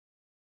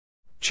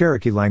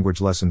Cherokee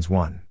Language Lessons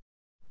 1.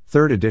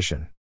 3rd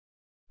edition.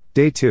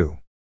 Day 2.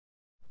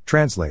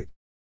 Translate.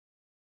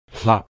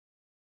 Hla.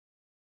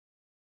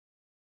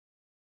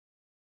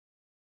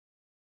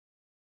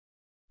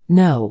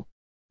 No.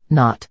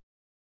 Not.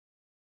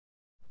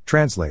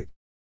 Translate.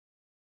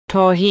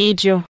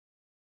 Torrídio.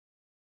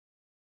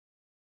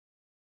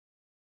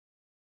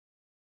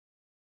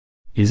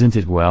 Isn't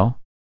it well?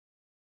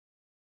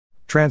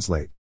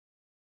 Translate.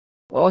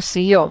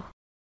 Ocio.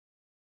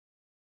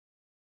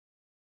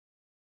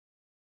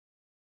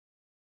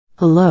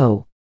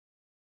 Hello.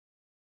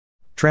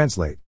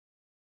 Translate.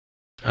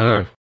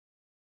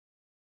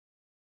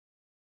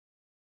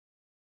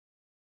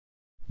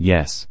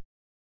 Yes.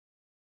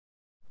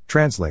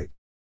 Translate.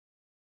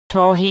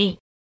 Torri.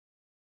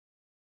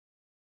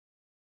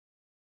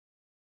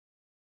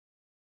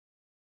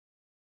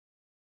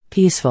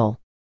 Peaceful.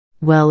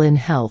 Well in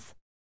health.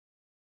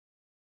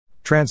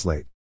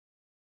 Translate.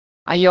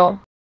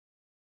 Ayo.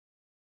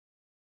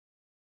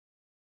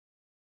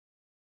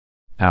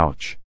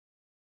 Ouch.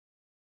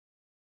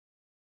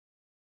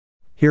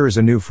 Here is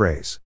a new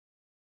phrase.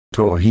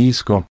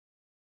 Torrisco.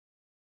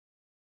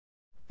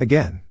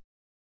 Again.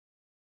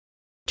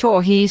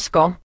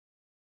 Torrisco.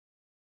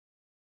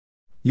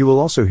 You will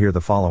also hear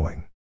the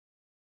following.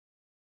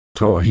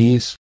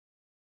 Torris.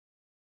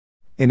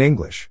 In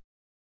English.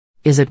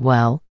 Is it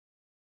well?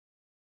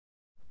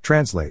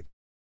 Translate.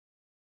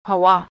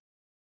 Hawa.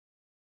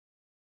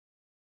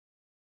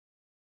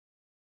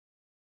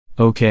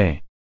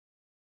 Okay.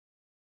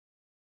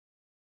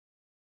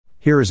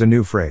 Here is a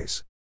new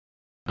phrase.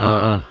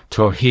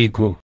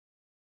 Torrigo.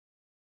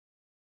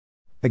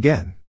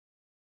 Again.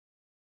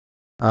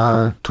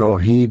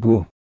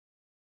 Torrigo.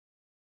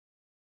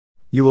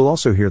 You will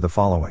also hear the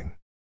following.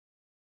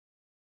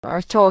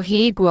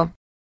 Torrigo.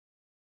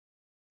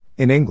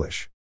 In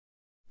English.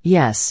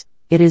 Yes,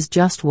 it is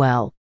just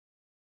well.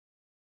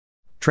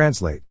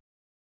 Translate.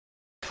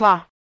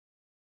 Fla.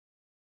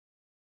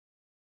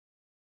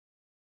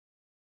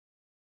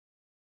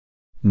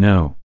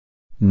 No.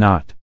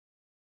 Not.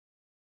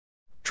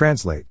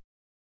 Translate.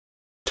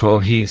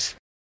 Torris.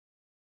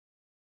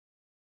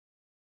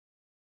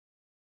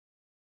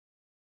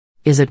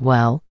 Is it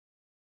well?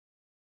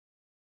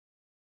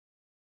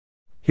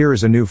 Here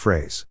is a new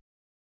phrase.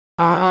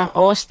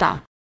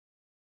 Osta.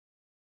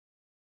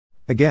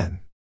 Again.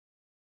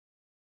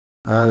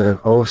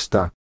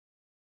 Osta.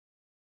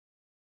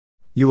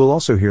 You will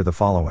also hear the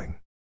following.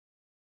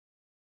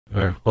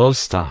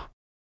 Osta.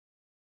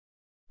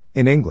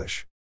 In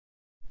English.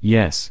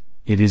 Yes,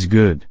 it is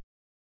good.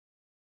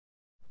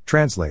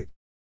 Translate.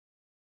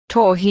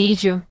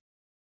 Torrídio.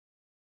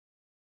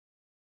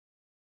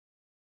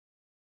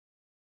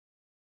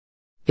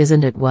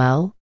 Isn't it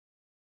well?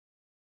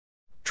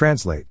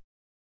 Translate.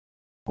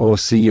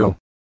 Ocio.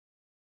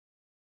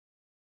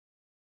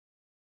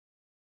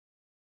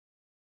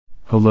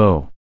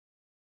 Hello.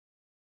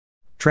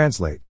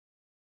 Translate.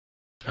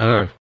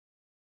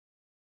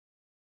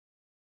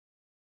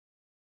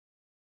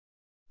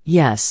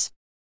 Yes.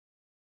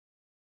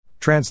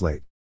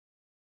 Translate.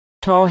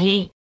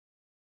 Torri.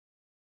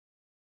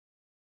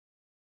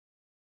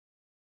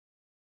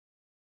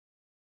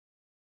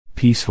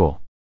 Peaceful.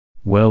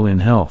 Well in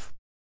health.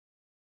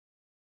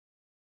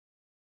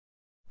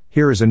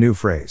 Here is a new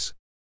phrase.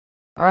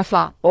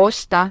 Fla.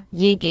 Osta.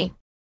 Yigi.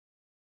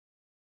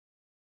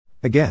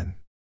 Again.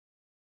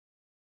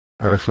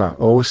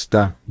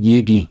 Osta.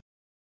 Yigi.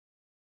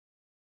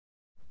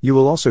 You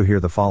will also hear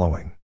the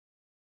following.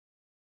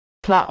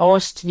 Fla.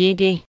 Ost.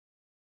 Yigi.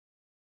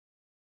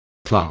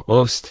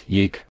 Ost.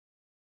 Yig.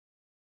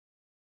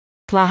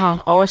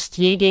 Fla. Ost.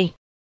 Yigi.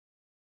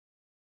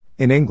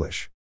 In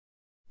English.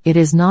 It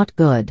is not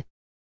good.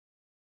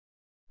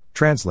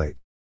 Translate.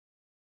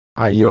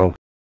 Ayo.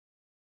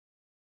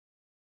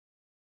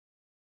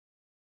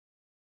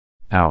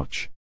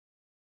 Ouch.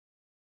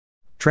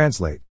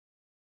 Translate.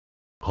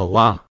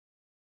 Hala.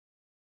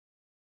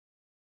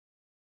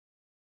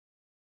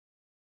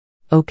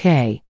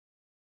 Okay.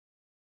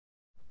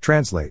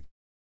 Translate.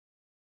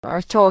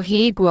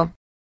 Torrigo.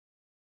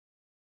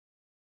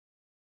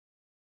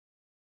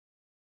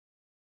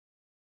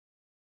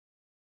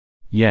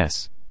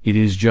 Yes, it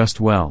is just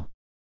well.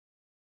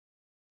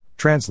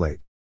 Translate.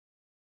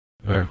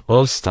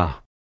 Osta.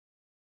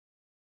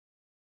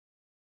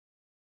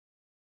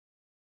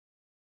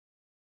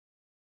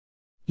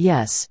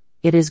 Yes,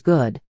 it is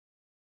good.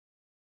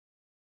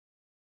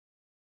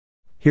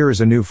 Here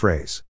is a new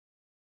phrase.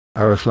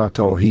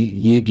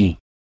 Yigi.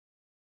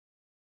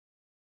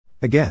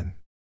 Again.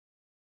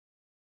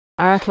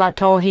 Fla.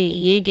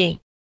 Torri.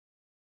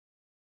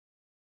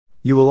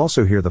 You will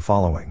also hear the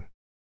following.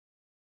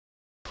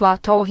 Fla.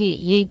 Torri.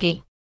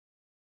 Yig.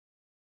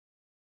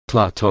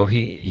 Fla.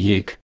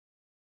 Torri.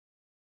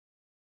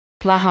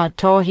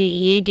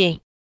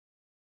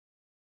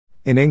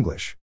 In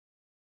English.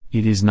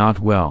 It is not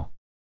well.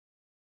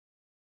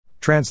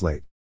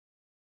 Translate.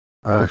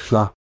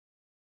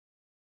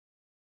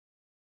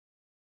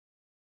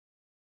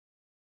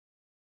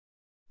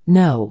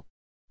 No.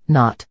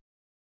 Not.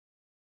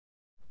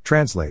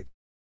 Translate.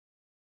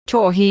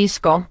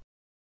 Tohisko.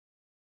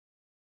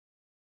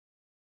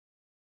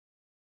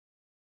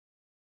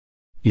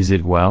 Is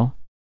it well?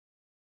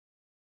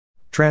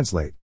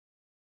 Translate.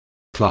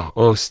 Tla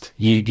ost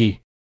yigi.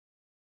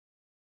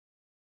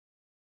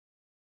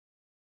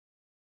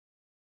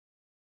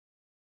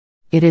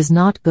 It is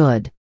not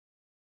good.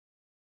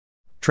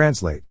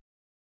 Translate.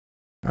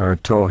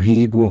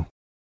 Tohigu.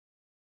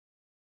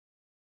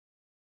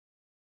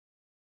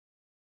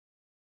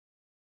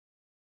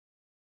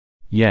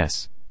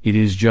 Yes, it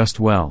is just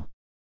well.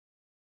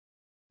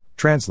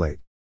 Translate.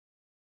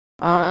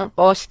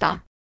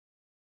 Osta.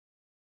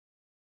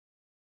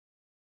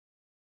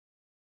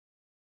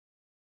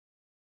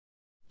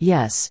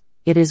 Yes,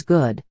 it is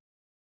good.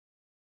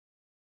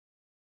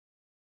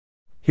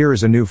 Here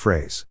is a new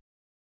phrase.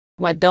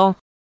 Wado.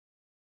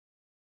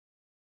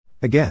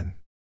 Again.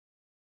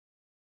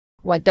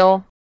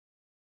 Wado.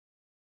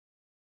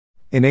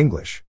 In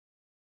English.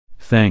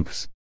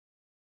 Thanks.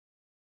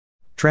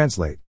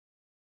 Translate.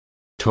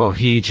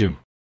 Tohiju.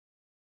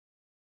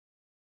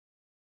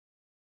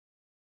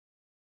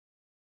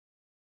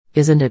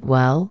 Isn't it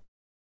well?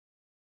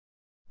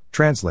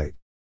 Translate.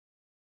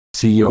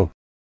 Siyo.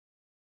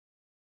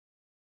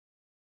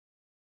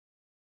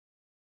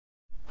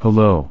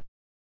 Hello.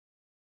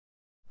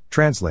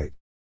 Translate.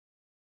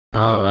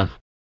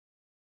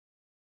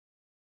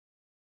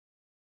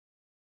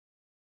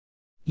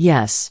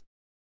 Yes.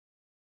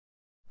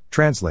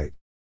 Translate.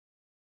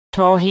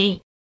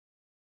 Tohi.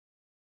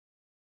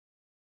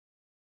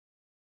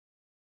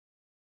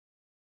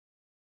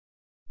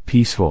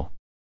 Peaceful.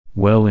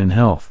 Well in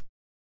health.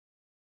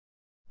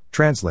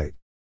 Translate.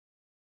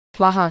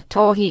 Flaha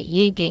tohi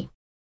yigi.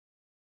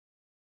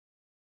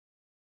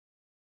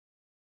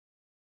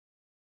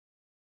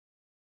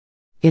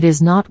 It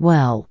is not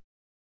well.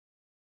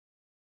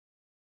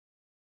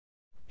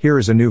 Here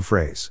is a new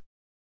phrase.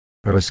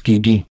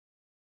 Raskigi.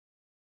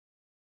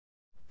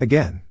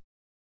 Again.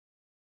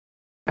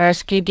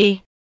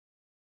 Erskidi.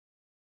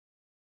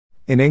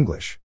 In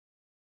English.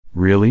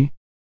 Really?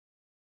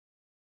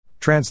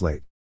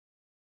 Translate.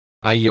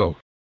 Ayo.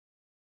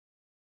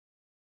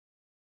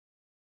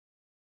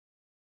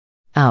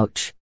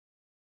 Ouch.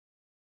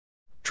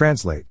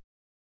 Translate.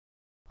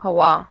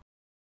 Hawa.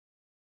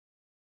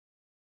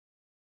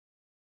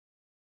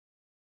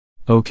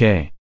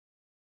 Okay.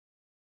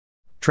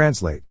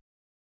 Translate.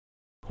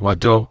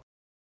 Wado.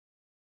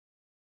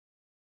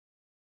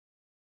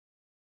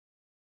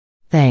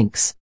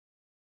 Thanks.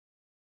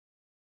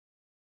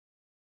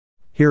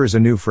 Here is a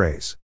new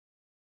phrase.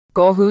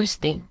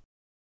 Gohusti.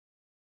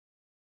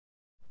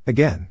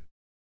 Again.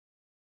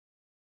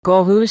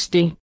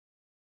 Gohusti.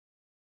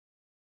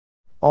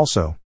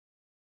 Also.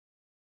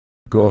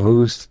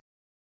 Gohust.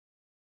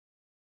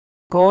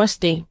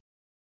 Gosti.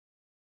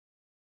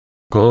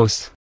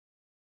 Ghost.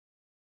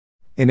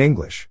 In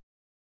English.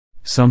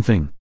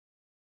 Something.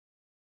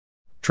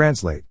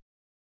 Translate.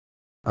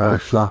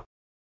 Ashla.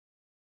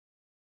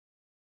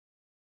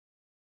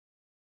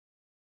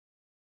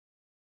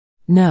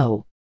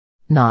 No.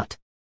 Not.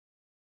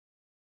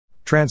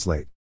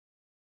 Translate.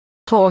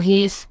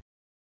 Tohis.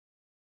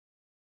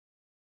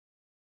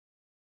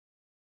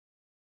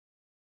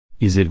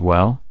 Is it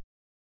well?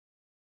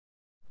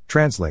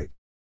 Translate.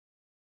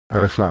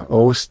 Ashla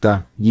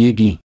osta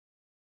yigi.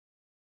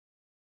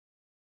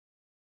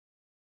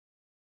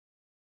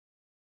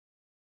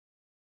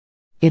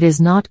 It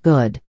is not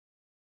good.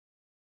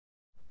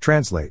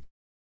 Translate.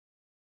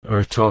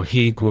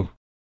 Tohigu.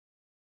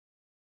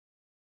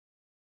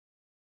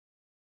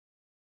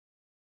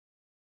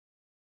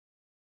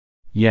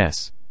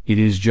 Yes, it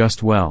is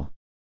just well.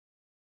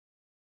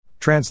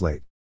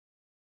 Translate.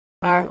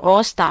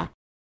 Osta.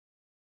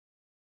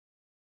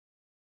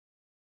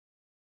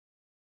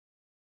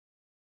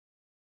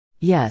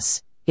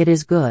 Yes, it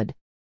is good.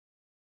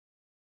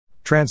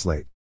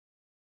 Translate.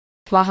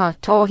 Flaha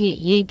tohi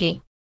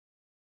yigi.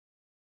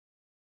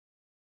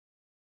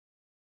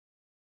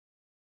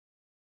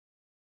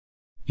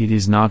 It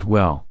is not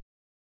well.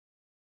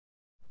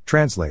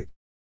 Translate.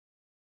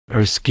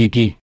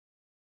 Erskigi.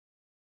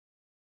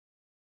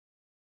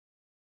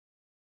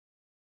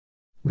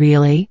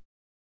 Really?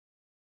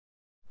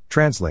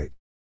 Translate.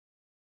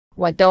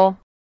 Wado.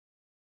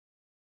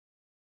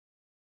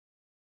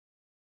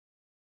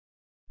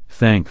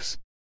 Thanks.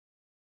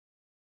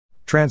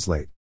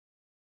 Translate.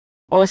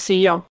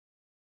 Osio.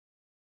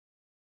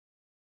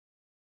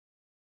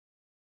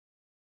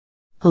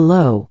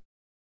 Hello.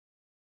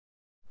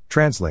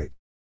 Translate.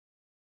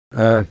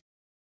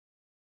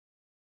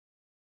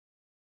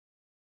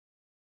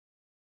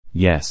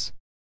 Yes.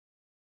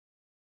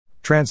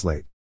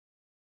 Translate.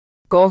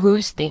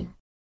 Gohusti.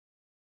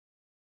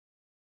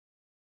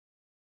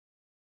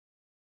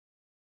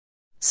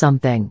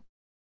 Something.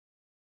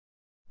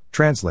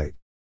 Translate.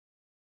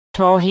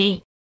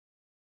 Tohi.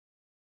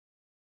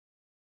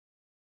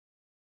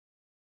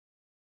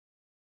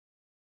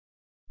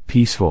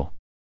 Peaceful.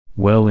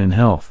 Well in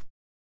health.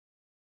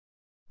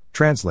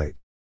 Translate.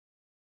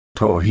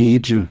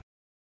 Tohiju.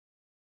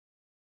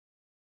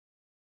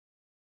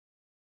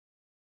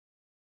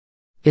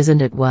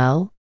 Isn't it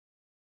well?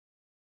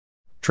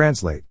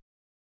 Translate.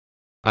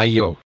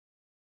 Ayo.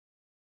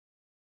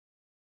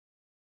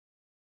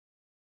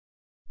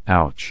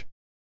 Ouch.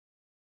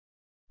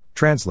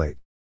 Translate.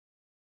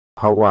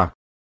 Hawa.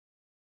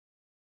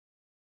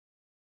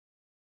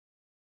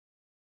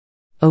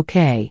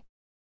 Okay.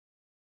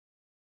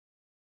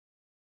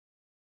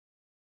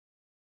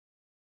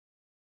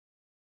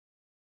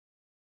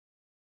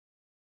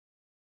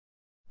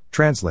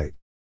 Translate.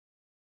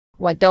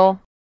 我都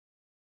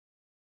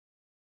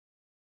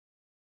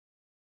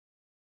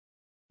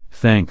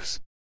Thanks.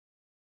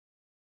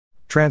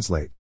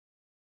 Translate.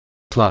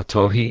 Tla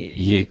tohi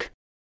yik.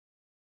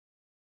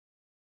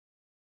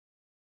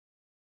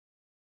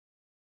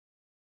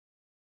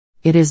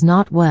 It is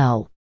not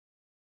well.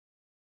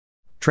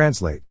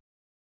 Translate.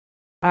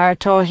 儿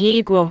童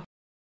一个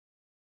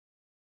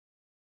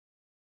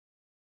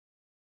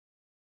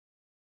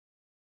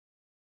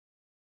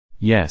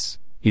Yes,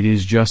 it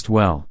is just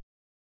well.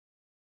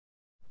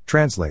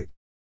 Translate.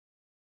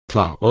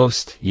 Tla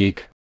ost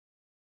yik.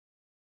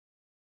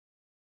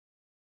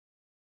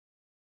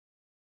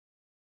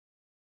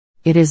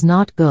 It is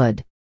not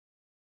good.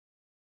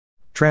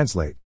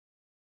 Translate.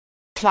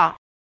 跳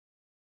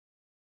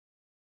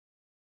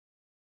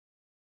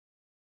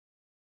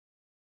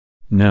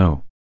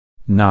No.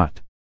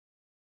 Not.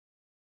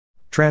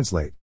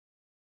 Translate.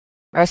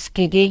 儿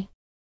skigi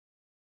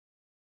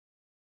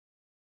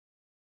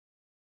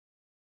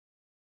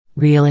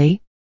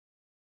Really?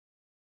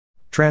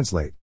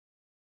 Translate.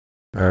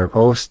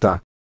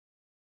 Osta.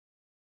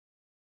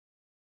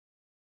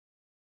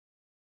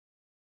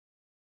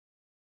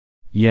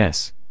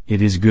 Yes,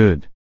 it is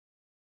good.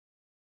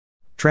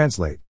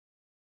 Translate.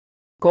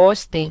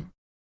 ghosting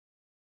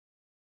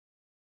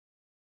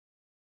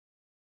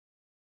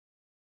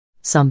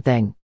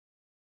Something.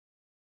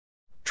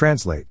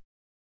 Translate.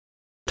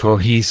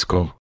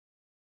 Tohisko.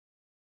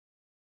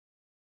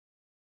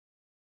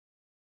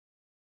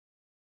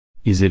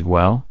 Is it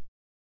well?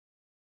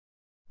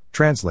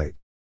 Translate.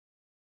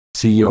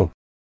 Siyo.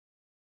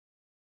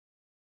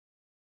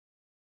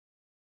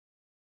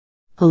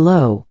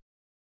 Hello.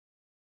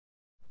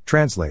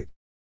 Translate.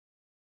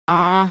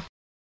 ah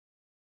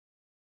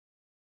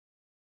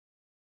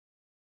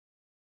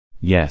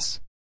Yes.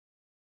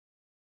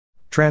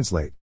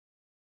 Translate.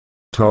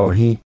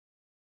 Tohi.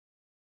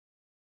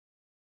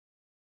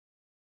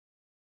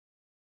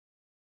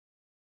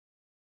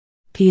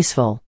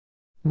 Peaceful.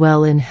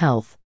 Well in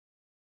health.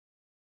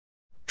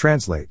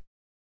 Translate.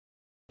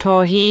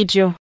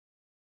 tohiju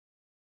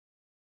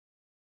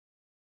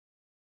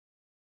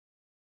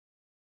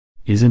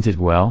Isn't it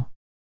well?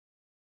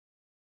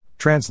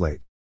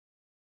 Translate.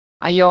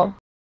 ayo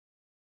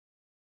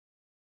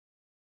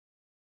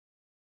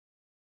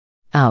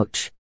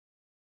Ouch.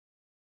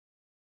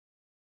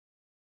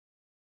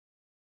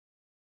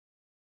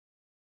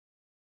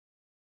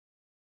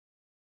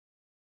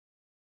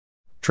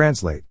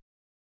 Translate.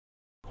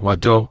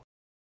 Wado.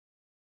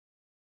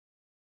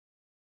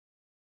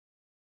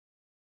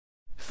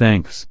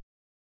 Thanks.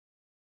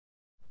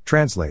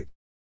 Translate.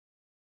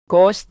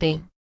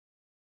 ghosting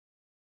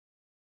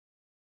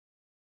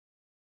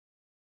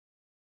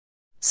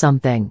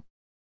Something.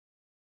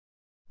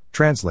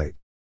 Translate.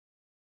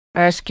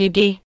儿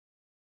skigi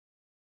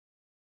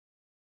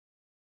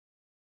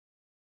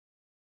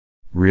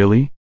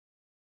Really?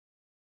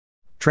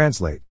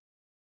 Translate.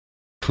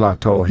 Tla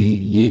tohi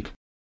yik.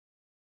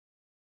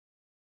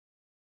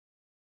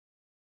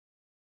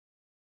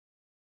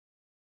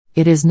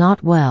 It is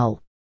not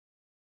well.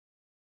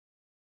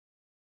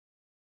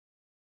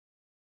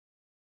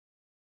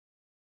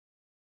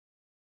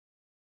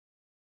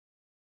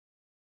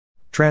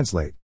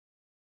 Translate.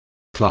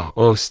 Tla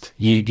ost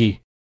yigi.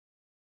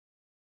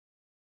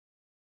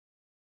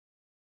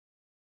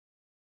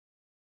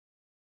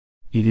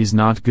 It is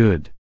not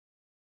good.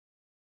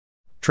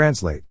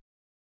 Translate.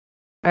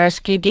儿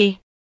skigi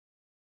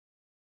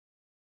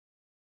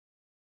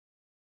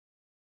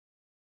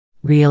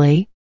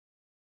Really?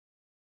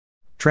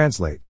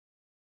 Translate.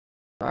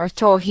儿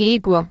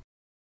tohigu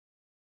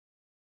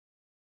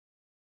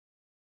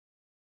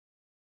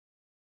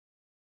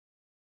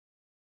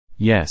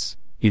Yes,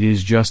 it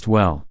is just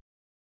well.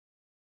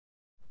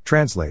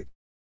 Translate.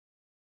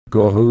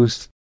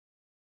 Gohust.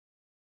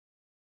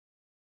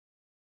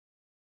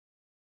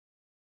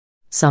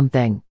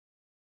 Something.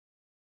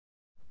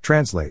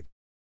 Translate.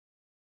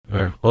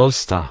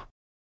 Osta.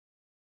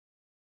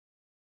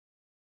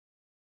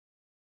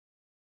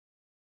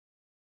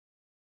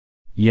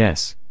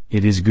 Yes,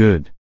 it is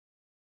good.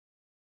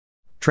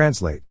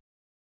 Translate.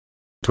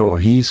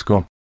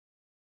 Tohisko.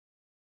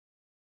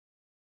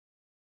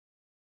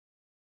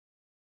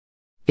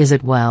 Is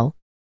it well?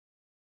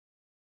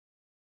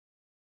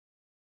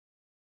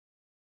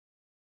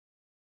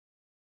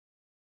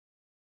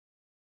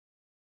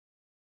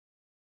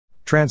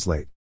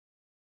 Translate.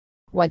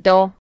 我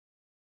都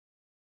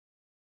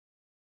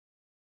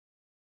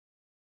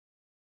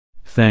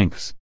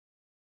Thanks.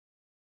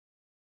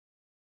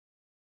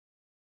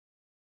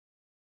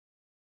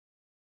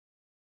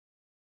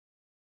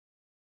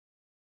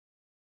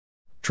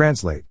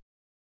 Translate.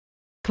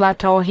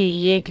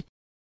 Klatohig.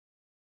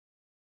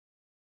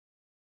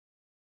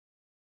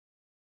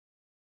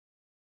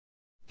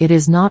 It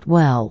is not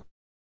well.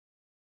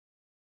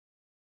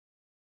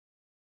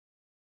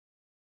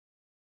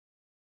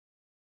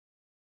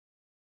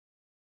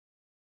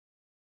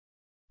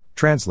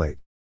 Translate.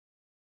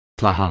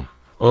 Plaha.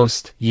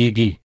 Ost.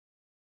 Yigi.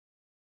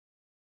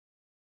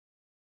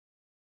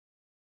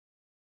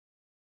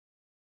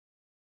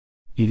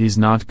 It is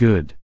not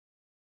good.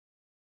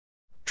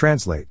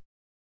 Translate.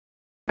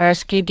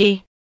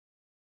 Erskigi.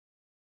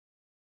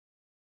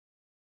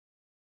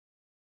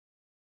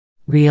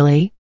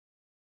 Really?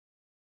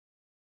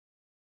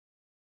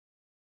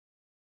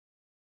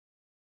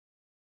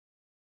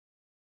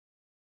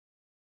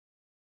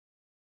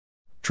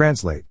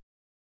 Translate.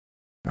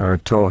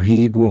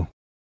 Tohigu.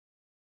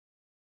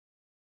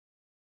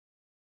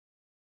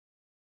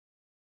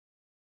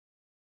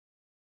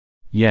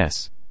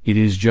 Yes, it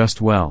is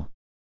just well.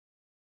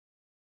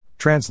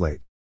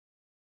 Translate.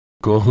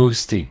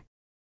 Gohusti.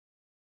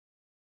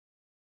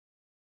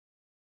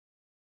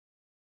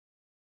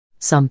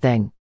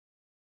 Something.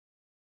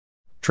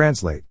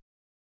 Translate.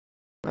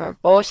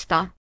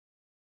 Osta.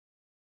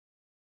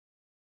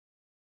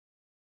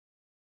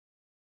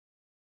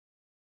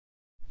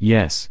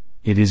 Yes,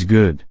 it is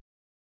good.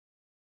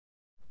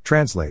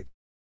 Translate.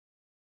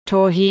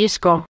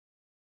 Tohisko.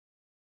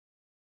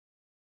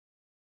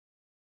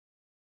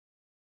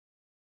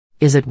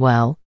 Is it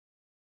well?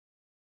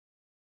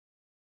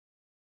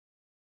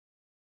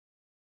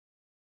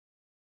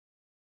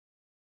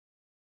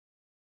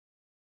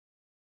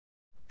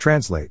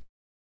 Translate.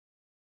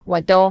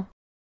 Wado.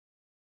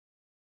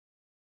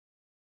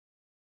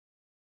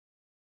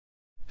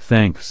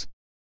 Thanks.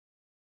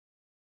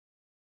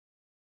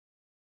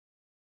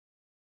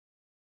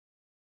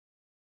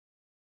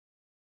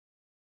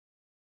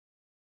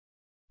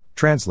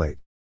 Translate.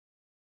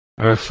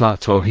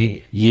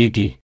 Erflatohi.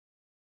 Yigi.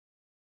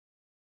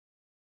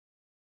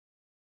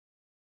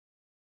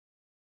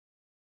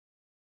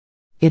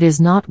 It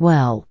is not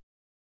well.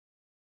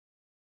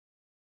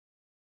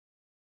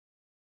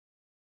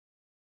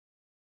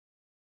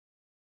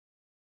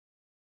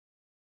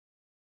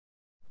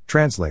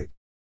 Translate.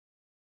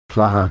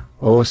 Plaha.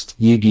 Ost.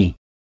 Yigi.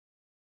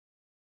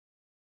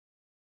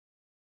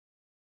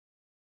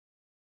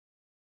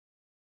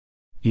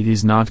 It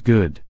is not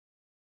good.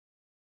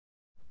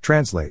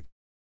 Translate.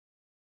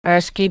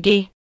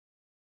 Erskigi.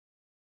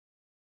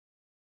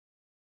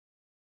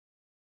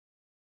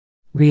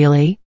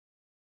 Really?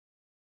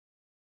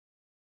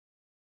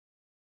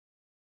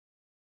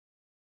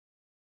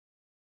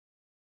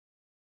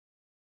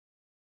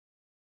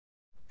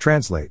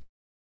 Translate.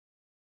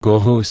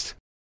 Gohust.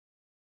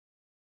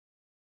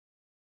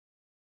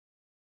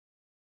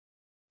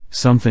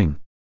 Something.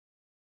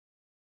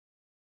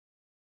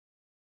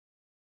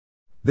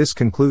 This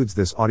concludes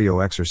this audio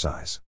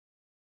exercise.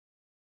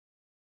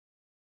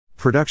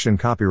 Production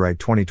copyright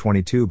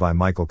 2022 by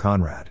Michael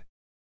Conrad.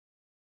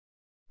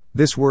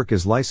 This work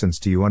is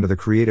licensed to you under the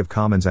Creative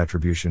Commons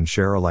Attribution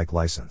Share Alike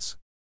license.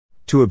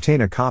 To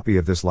obtain a copy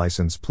of this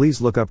license,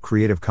 please look up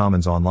Creative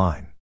Commons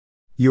online.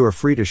 You are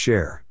free to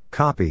share,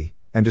 copy,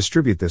 and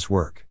distribute this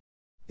work.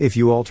 If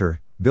you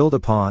alter, build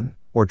upon,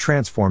 or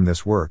transform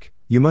this work,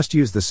 you must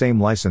use the same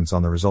license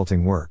on the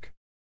resulting work.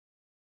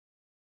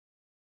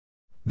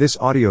 This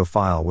audio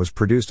file was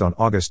produced on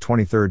August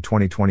 23,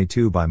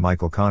 2022 by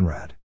Michael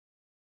Conrad.